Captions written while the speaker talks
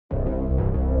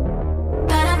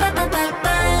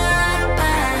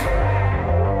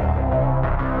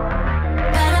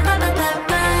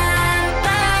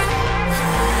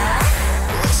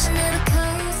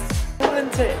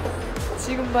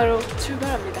바로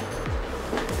출발합니다.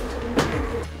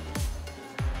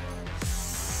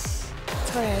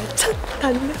 저의 첫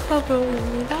단독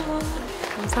화보입니다.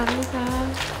 감사합니다.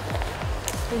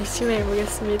 열심히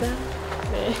해보겠습니다.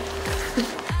 네.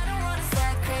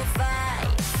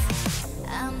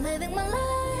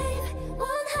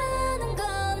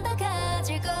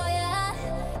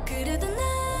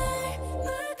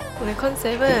 오늘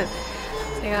컨셉은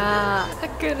제가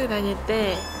학교를 다닐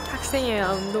때 학생회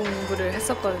운동부를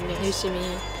했었거든요,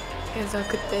 열심히. 그래서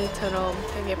그때처럼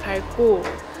되게 밝고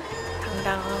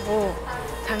당당하고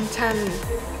당찬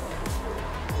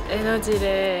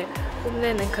에너지를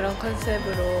뽐내는 그런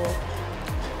컨셉으로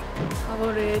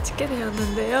화보를 찍게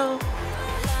되었는데요.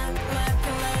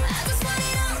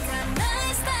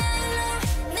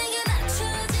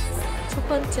 첫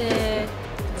번째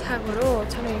착으로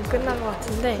촬영이 끝난 것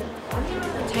같은데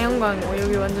자연광,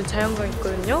 여기 완전 자연광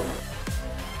있거든요?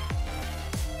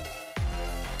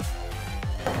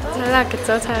 잘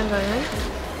나왔겠죠, 자연광은?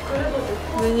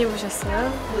 눈이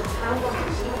부셨어요?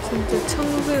 진짜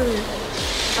천국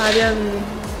아련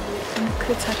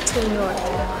그 자체인 것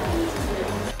같아요.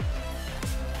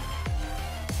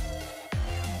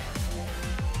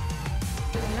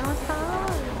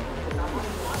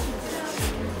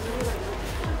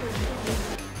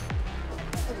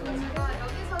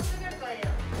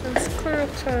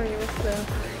 스쿨룩처럼 입었어요.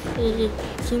 이게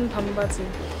긴 반바지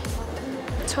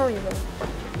처음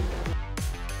입어요.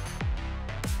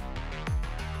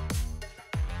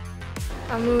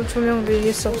 아무 조명도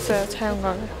이길 수 없어요,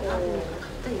 자연광을.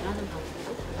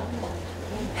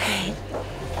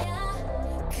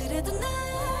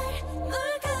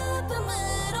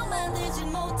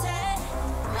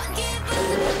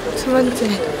 두 번째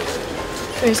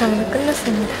의상도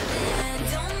끝났습니다.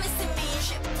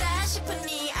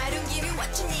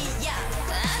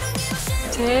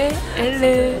 제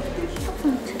엘레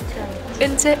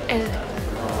은채 엘레.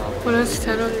 보라색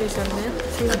잘 어울리셨네요,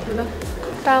 생각보다.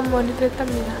 다음 머리도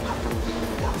했답니다.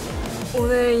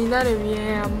 오늘 이날을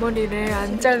위해 앞머리를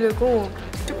안 자르고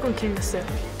조금 길렀어요.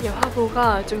 이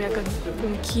화보가 좀 약간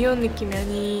좀 귀여운 느낌이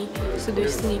아닐 수도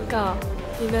있으니까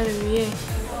이날을 위해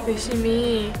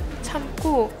열심히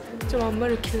참고 좀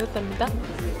앞머리를 길렀답니다.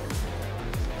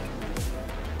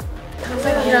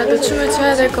 당장이라도 춤을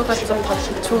춰야 될 것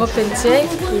같죠? 조각 벤츠에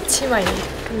이 치마예요.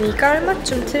 근데 이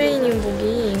깔맞춤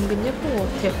트레이닝복이 은근 예쁜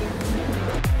것 같아요.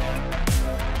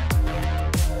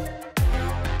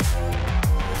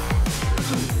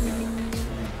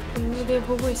 언니들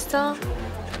보고 있어?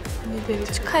 언니들이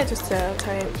축하해줬어요.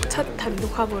 저의 첫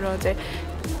단독 화보를 어제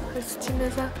박수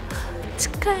치면서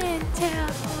축하해 은채야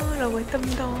라고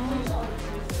했답니다.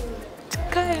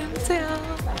 축하해 은채야.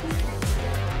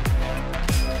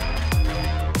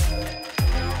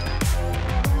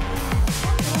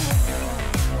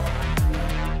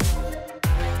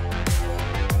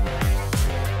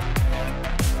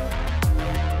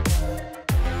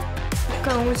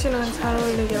 약간 옷이랑 잘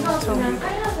어울리게 엄청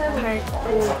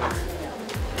밝고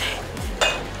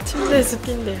침대에서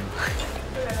뛴대요.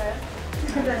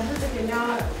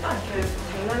 그냥 딱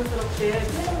장난스럽게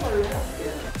해본 걸로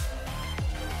할게요.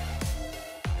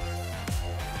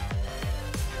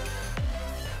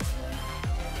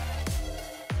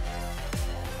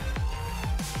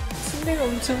 침대가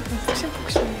엄청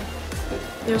폭신폭신해요.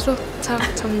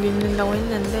 6착 정도 입는다고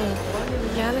했는데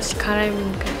이게 하나씩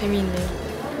갈아입으니까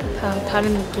재미있네요.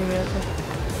 다른 느낌이어서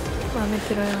마음에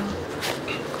들어요.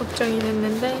 걱정이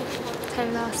됐는데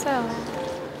잘 나왔어요.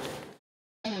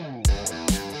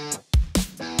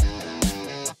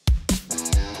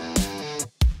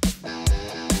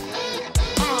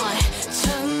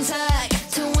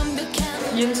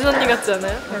 윤준 언니 같지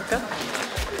않아요? 약간?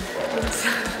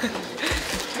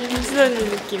 윤준 언니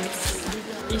느낌.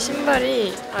 이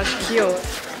신발이 아주 귀여워.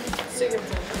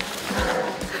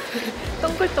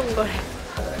 동글동글해.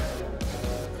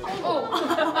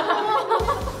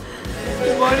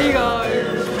 머리가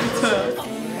붙여요.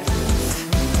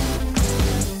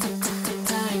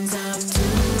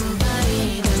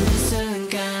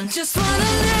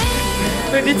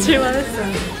 부딪힐만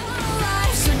했어요.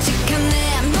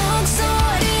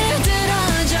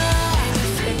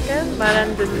 약간 말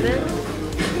안 듣는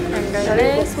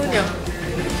양갈래 소녀.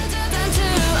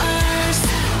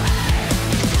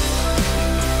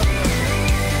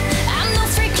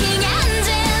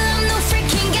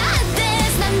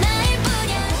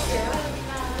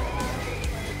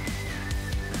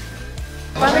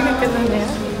 빠르게 끝났네요.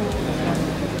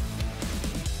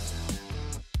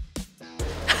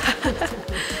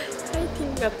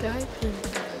 화이팅 같아, 화이팅.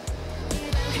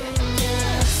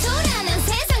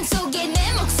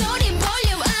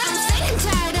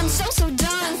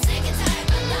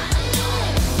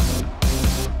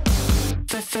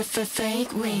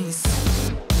 fake wings.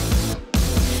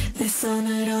 내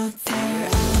손으로 tear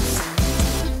off.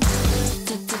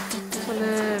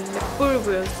 저는 넷볼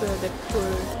보였어요.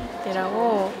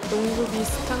 넷볼이라고 농구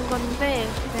비슷한 건데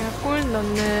내가 골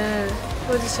넣는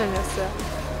포지션이었어요.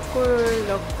 골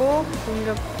넣고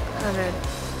공격하는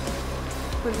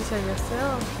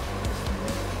포지션이었어요.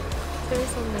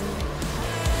 재밌었는데.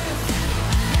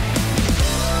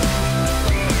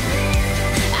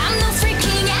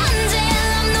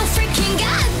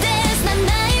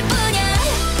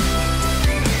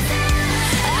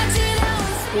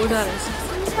 못 알았어.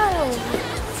 진짜요.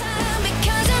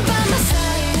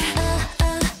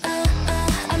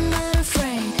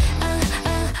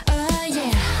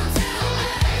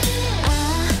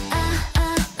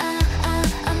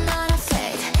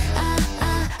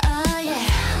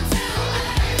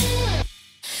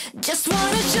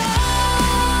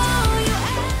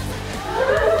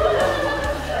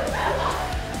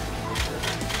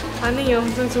 반응이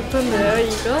엄청 좋던데요,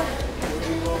 이거?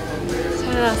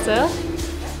 잘 나왔어요?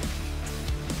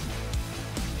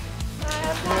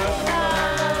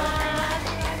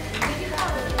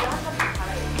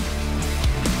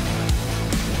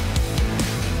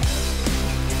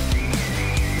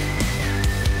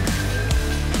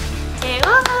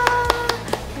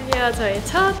 드디어 저의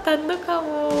첫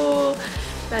단독화보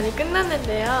날이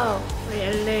끝났는데요. 우리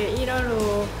엘레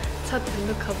 1화로 첫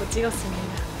단독화보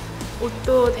찍었습니다.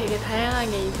 옷도 되게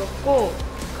다양하게 입었고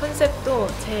컨셉도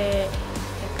제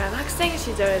약간 학생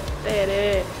시절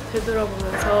때를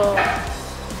되돌아보면서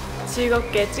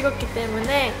즐겁게 찍었기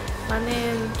때문에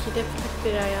많은 기대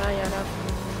부탁드려요, 여러분.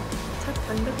 첫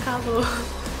단독화보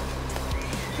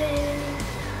네,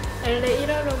 엘레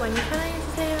 1화로 많이 사랑해주세요.